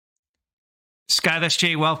Scott, that's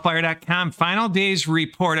jwealthfire.com. Final days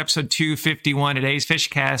report, episode 251. Today's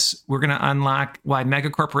Fishcast, we're going to unlock why mega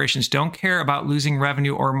corporations don't care about losing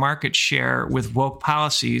revenue or market share with woke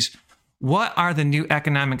policies. What are the new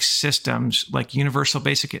economic systems like universal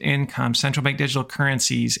basic income, central bank digital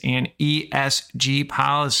currencies, and ESG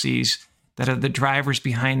policies that are the drivers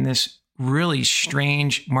behind this really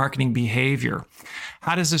strange marketing behavior?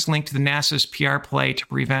 How does this link to the NASA's PR play to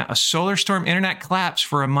prevent a solar storm internet collapse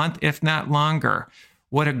for a month, if not longer?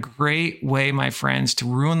 What a great way, my friends, to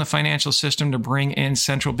ruin the financial system to bring in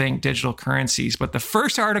central bank digital currencies. But the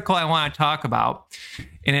first article I want to talk about,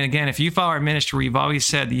 and again, if you follow our ministry, we've always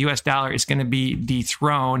said the US dollar is going to be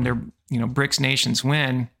dethroned. BRICS nations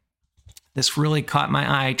win. This really caught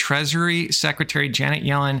my eye. Treasury Secretary Janet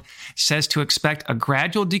Yellen says to expect a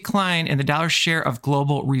gradual decline in the dollar's share of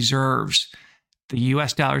global reserves. The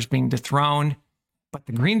U.S. dollar is being dethroned, but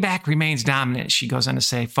the greenback remains dominant. She goes on to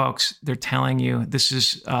say, folks, they're telling you this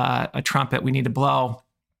is a trumpet we need to blow.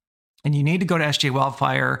 And you need to go to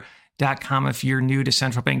sjwealthfire.com if you're new to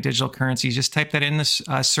central bank digital currencies. Just type that in the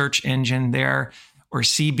search engine there, or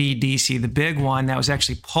CBDC, the big one that was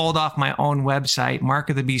actually pulled off my own website, Mark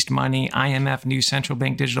of the Beast Money, IMF new central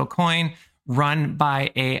bank digital coin, run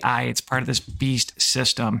by AI. It's part of this beast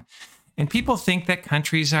system. And people think that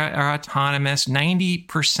countries are autonomous.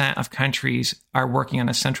 90% of countries are working on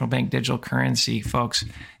a central bank digital currency, folks.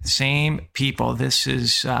 Same people. This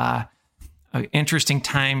is an interesting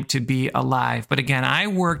time to be alive. But again, I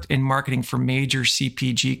worked in marketing for major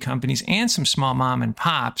CPG companies and some small mom and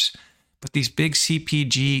pops. But these big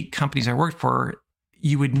CPG companies I worked for,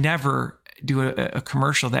 you would never do a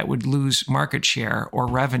commercial that would lose market share or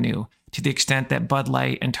revenue to the extent that Bud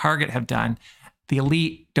Light and Target have done. The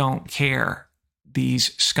elite don't care. These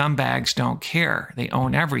scumbags don't care. They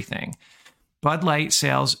own everything. Bud Light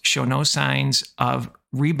sales show no signs of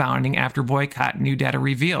rebounding after boycott, new data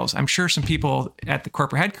reveals. I'm sure some people at the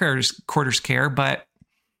corporate headquarters care, but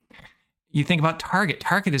you think about Target.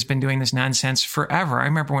 Target has been doing this nonsense forever. I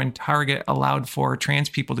remember when Target allowed for trans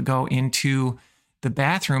people to go into the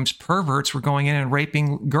bathrooms, perverts were going in and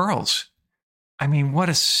raping girls. I mean, what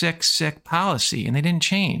a sick, sick policy. And they didn't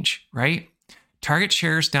change, right? Target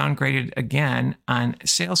shares downgraded again on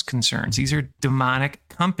sales concerns. These are demonic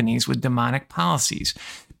companies with demonic policies.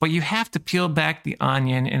 But you have to peel back the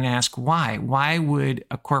onion and ask why. Why would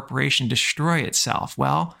a corporation destroy itself?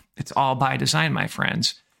 Well, it's all by design, my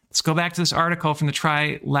friends. Let's go back to this article from the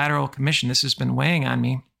Trilateral Commission. This has been weighing on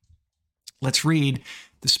me. Let's read.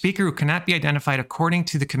 The speaker who cannot be identified according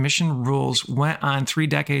to the commission rules went on 3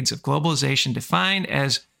 decades of globalization defined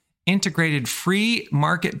as integrated free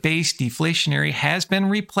market-based deflationary has been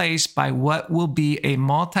replaced by what will be a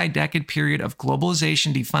multi-decade period of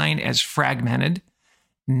globalization defined as fragmented,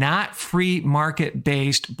 not free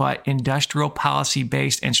market-based, but industrial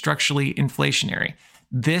policy-based and structurally inflationary.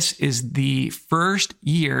 This is the first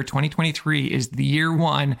year, 2023 is the year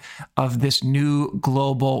one of this new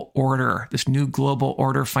global order,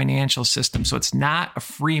 financial system. So it's not a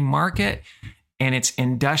free market, and it's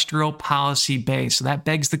industrial policy based. So that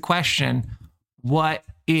begs the question, what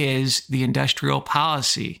is the industrial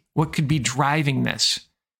policy? What could be driving this?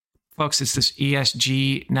 Folks, it's this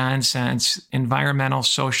ESG nonsense, environmental,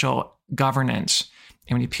 social governance.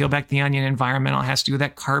 And when you peel back the onion, environmental has to do with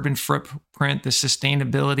that carbon footprint, the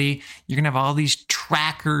sustainability. You're going to have all these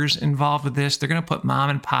trackers involved with this. They're going to put mom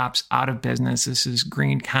and pops out of business. This is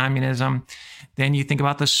green communism. Then you think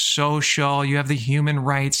about the social, you have the human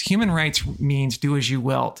rights. Human rights means do as you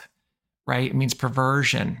wilt, right? It means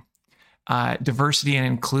perversion, diversity and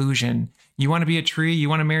inclusion. You want to be a tree? You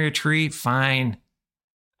want to marry a tree? Fine.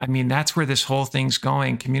 I mean, that's where this whole thing's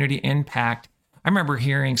going. Community impact. I remember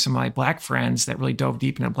hearing some of my Black friends that really dove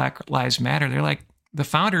deep into Black Lives Matter. They're like, the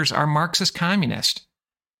founders are Marxist communist.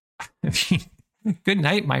 Good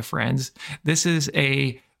night, my friends. This is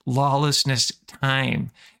a lawlessness time.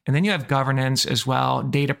 And then you have governance as well,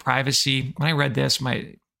 data privacy. When I read this,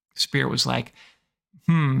 my spirit was like,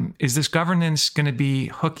 is this governance going to be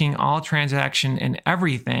hooking all transaction and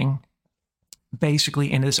everything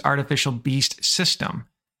basically into this artificial beast system?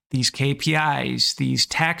 These KPIs, these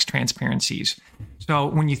tax transparencies. So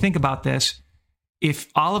when you think about this, if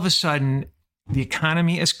all of a sudden the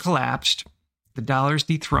economy is collapsed, the dollar is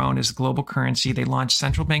dethroned as the global currency, they launch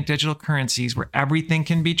central bank digital currencies where everything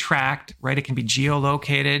can be tracked, right? It can be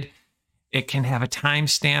geolocated. It can have a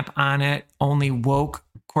timestamp on it. Only woke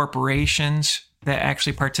corporations that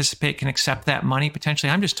actually participate can accept that money potentially.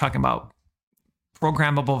 I'm just talking about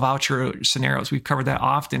programmable voucher scenarios. We've covered that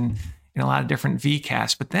often in a lot of different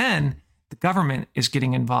VCasts, but then the government is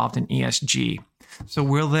getting involved in ESG. So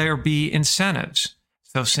will there be incentives?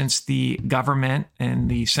 So since the government and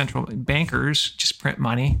the central bankers just print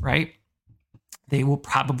money, right? They will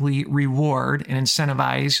probably reward and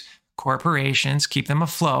incentivize corporations, keep them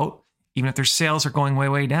afloat. Even if their sales are going way,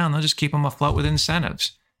 way down, they'll just keep them afloat with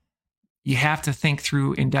incentives. You have to think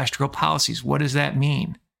through industrial policies. What does that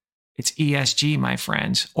mean? It's ESG, my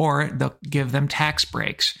friends, or they'll give them tax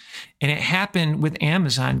breaks. And it happened with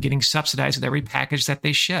Amazon getting subsidized with every package that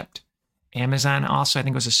they shipped. Amazon also, I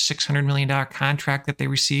think it was a $600 million contract that they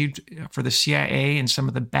received for the CIA and some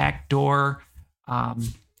of the backdoor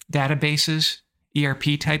databases,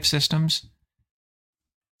 ERP type systems.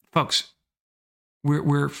 Folks,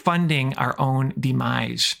 we're funding our own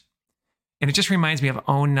demise. And it just reminds me of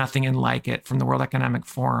Own Nothing and Like It from the World Economic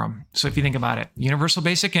Forum. So if you think about it, universal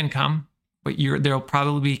basic income, but there'll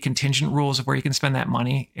probably be contingent rules of where you can spend that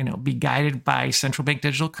money, and it'll be guided by central bank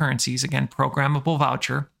digital currencies, again, programmable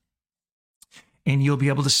voucher. And you'll be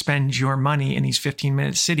able to spend your money in these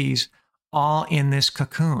 15-minute cities all in this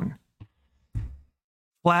cocoon.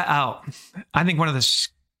 Flat out. I think one of the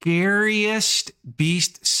scariest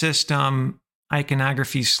beast system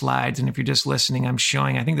iconography slides, and if you're just listening, I'm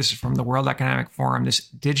showing, I think this is from the World Economic Forum, this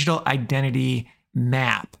digital identity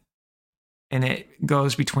map. And it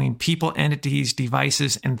goes between people, entities,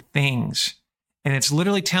 devices, and things. And it's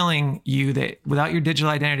literally telling you that without your digital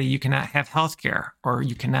identity, you cannot have healthcare, or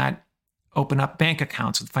you cannot open up bank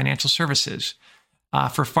accounts with financial services.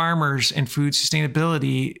 For farmers and food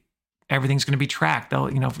sustainability, everything's going to be tracked.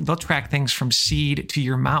 They'll track things from seed to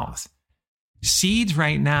your mouth. Seeds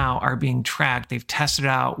right now are being tracked. They've tested it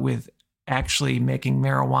out with actually making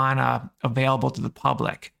marijuana available to the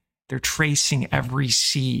public. They're tracing every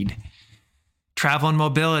seed. Travel and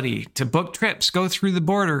mobility. To book trips, go through the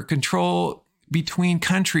border, control between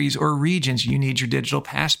countries or regions, you need your digital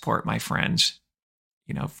passport, my friends.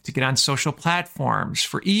 To get on social platforms,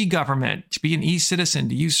 for e-government, to be an e-citizen,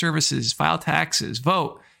 to use services, file taxes,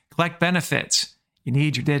 vote, collect benefits. You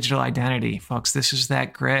need your digital identity, folks. This is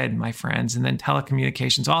that grid, my friends. And then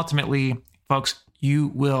telecommunications. Ultimately, folks,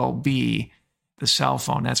 you will be the cell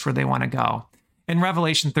phone. That's where they want to go. And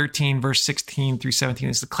Revelation 13, verse 16 through 17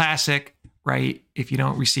 is the classic, right? If you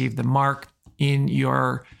don't receive the mark in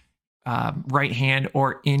your right hand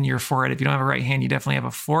or in your forehead. If you don't have a right hand, you definitely have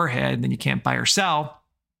a forehead, then you can't buy or sell.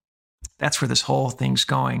 That's where this whole thing's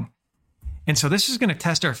going. And so this is going to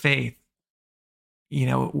test our faith.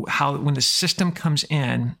 How when the system comes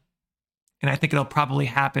in, and I think it'll probably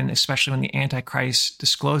happen, especially when the Antichrist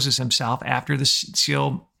discloses himself after the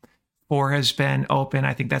seal 4 has been open.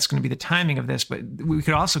 I think that's going to be the timing of this, but we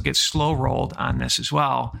could also get slow rolled on this as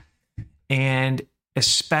well. And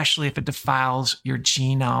especially if it defiles your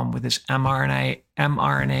genome with this mRNA,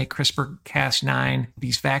 CRISPR-Cas9,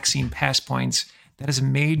 these vaccine pass points, that is a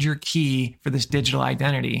major key for this digital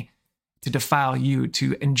identity. To defile you,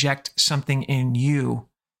 to inject something in you.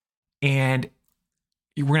 And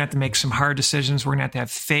we're going to have to make some hard decisions. We're going to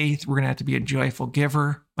have faith. We're going to have to be a joyful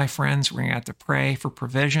giver, my friends. We're going to have to pray for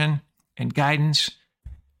provision and guidance.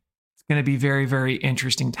 It's going to be very, very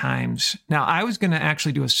interesting times. Now, I was going to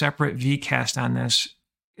actually do a separate VCast on this.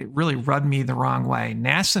 It really rubbed me the wrong way.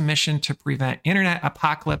 NASA mission to prevent internet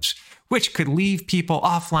apocalypse, which could leave people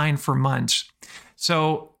offline for months.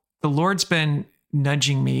 So the Lord's been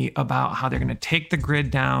nudging me about how they're going to take the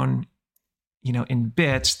grid down, in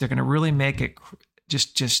bits. They're going to really make it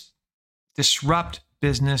just disrupt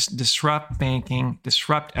business, disrupt banking,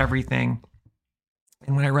 disrupt everything.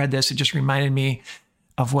 And when I read this, it just reminded me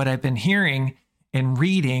of what I've been hearing and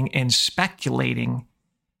reading and speculating,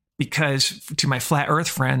 because to my flat earth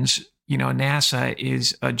friends, NASA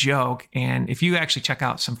is a joke. And if you actually check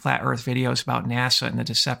out some flat earth videos about NASA and the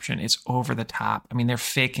deception, it's over the top. I mean, they're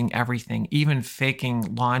faking everything, even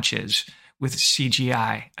faking launches with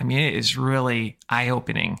CGI. I mean, it is really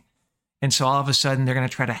eye-opening. And so all of a sudden, they're going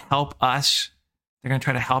to try to help us. They're going to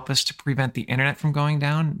try to help us to prevent the internet from going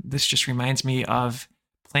down. This just reminds me of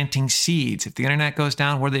planting seeds. If the internet goes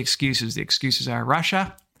down, what are the excuses? The excuses are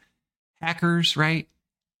Russia, hackers, right?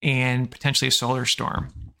 And potentially a solar storm.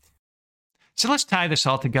 So let's tie this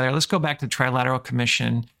all together. Let's go back to the Trilateral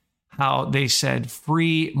Commission, how they said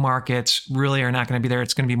free markets really are not going to be there.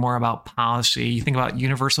 It's going to be more about policy. You think about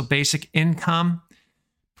universal basic income,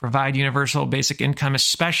 provide universal basic income,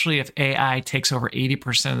 especially if AI takes over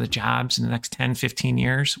 80% of the jobs in the next 10, 15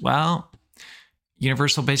 years. Well,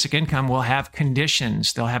 universal basic income will have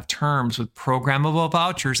conditions. They'll have terms with programmable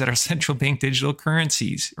vouchers that are central bank digital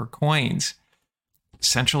currencies or coins.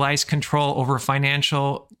 Centralized control over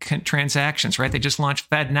financial transactions, right? They just launched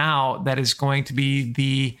FedNow. That is going to be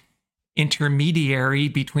the intermediary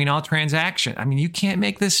between all transactions. I mean, you can't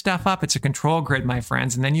make this stuff up. It's a control grid, my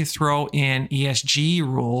friends. And then you throw in ESG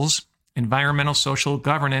rules, environmental social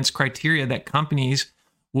governance criteria that companies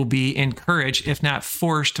will be encouraged, if not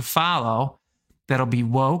forced, to follow. That'll be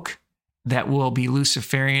woke, that will be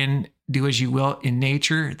Luciferian, do as you will in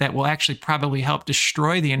nature, that will actually probably help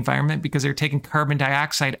destroy the environment because they're taking carbon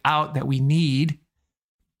dioxide out that we need.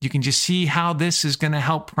 You can just see how this is going to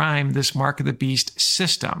help prime this mark of the beast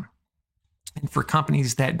system. And for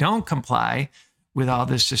companies that don't comply with all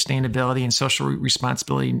this sustainability and social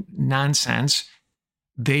responsibility nonsense,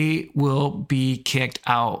 they will be kicked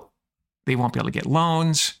out. They won't be able to get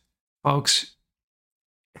loans, folks.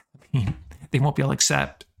 They won't be able to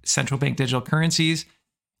accept central bank digital currencies.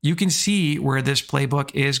 You can see where this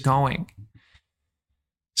playbook is going.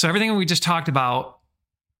 So everything we just talked about,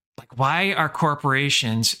 like why are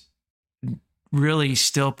corporations really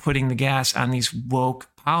still putting the gas on these woke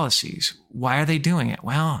policies? Why are they doing it?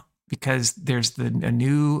 Well, because there's a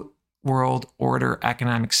new world order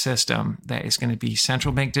economic system that is going to be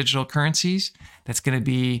central bank digital currencies. That's going to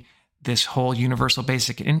be this whole universal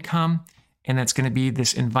basic income. And that's going to be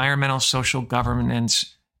this environmental social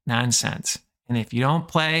governance nonsense. And if you don't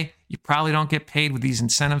play, you probably don't get paid with these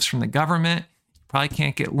incentives from the government. You probably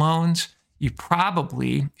can't get loans. You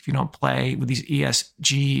probably, if you don't play with these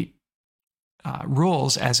ESG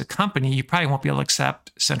rules as a company, you probably won't be able to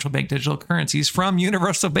accept central bank digital currencies from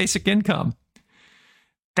universal basic income.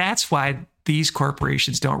 That's why these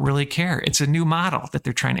corporations don't really care. It's a new model that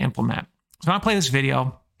they're trying to implement. So I want to play this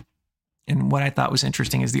video. And what I thought was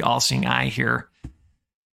interesting is the all-seeing eye here.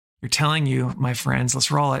 You're telling you, my friends,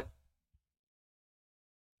 let's roll it.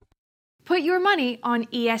 Put your money on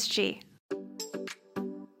ESG.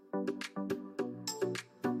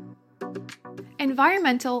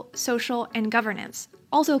 Environmental, social, and governance,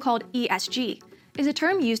 also called ESG, is a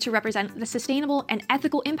term used to represent the sustainable and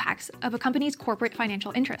ethical impacts of a company's corporate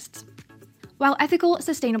financial interests. While ethical,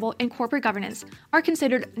 sustainable, and corporate governance are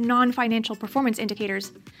considered non-financial performance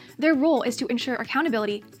indicators, their role is to ensure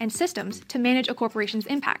accountability and systems to manage a corporation's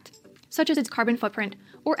impact, such as its carbon footprint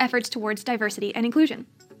or efforts towards diversity and inclusion.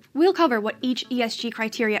 We'll cover what each ESG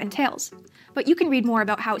criteria entails, but you can read more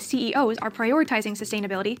about how CEOs are prioritizing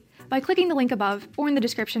sustainability by clicking the link above or in the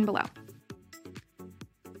description below.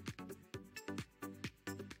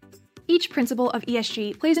 Each principle of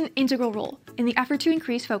ESG plays an integral role in the effort to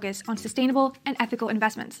increase focus on sustainable and ethical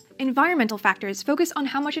investments. Environmental factors focus on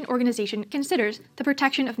how much an organization considers the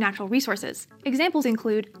protection of natural resources. Examples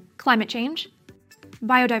include climate change,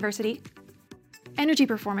 biodiversity, energy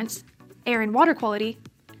performance, air and water quality,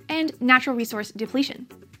 and natural resource depletion.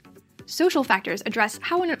 Social factors address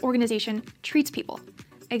how an organization treats people.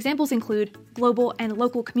 Examples include global and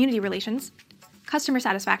local community relations, customer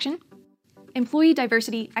satisfaction, employee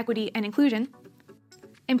diversity, equity, and inclusion,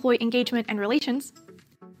 employee engagement and relations,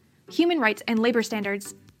 human rights and labor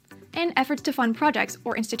standards, and efforts to fund projects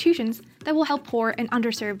or institutions that will help poor and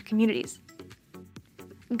underserved communities.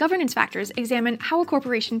 Governance factors examine how a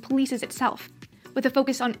corporation polices itself, with a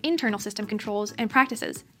focus on internal system controls and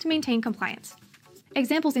practices to maintain compliance.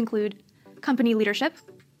 Examples include company leadership,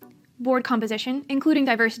 board composition, including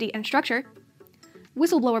diversity and structure,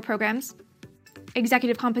 whistleblower programs,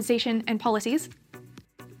 executive compensation and policies,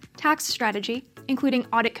 tax strategy, including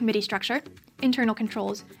audit committee structure, internal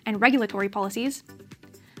controls and regulatory policies,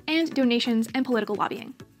 and donations and political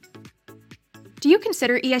lobbying. Do you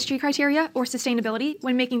consider ESG criteria or sustainability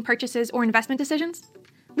when making purchases or investment decisions?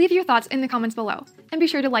 Leave your thoughts in the comments below, and be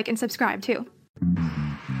sure to like and subscribe too.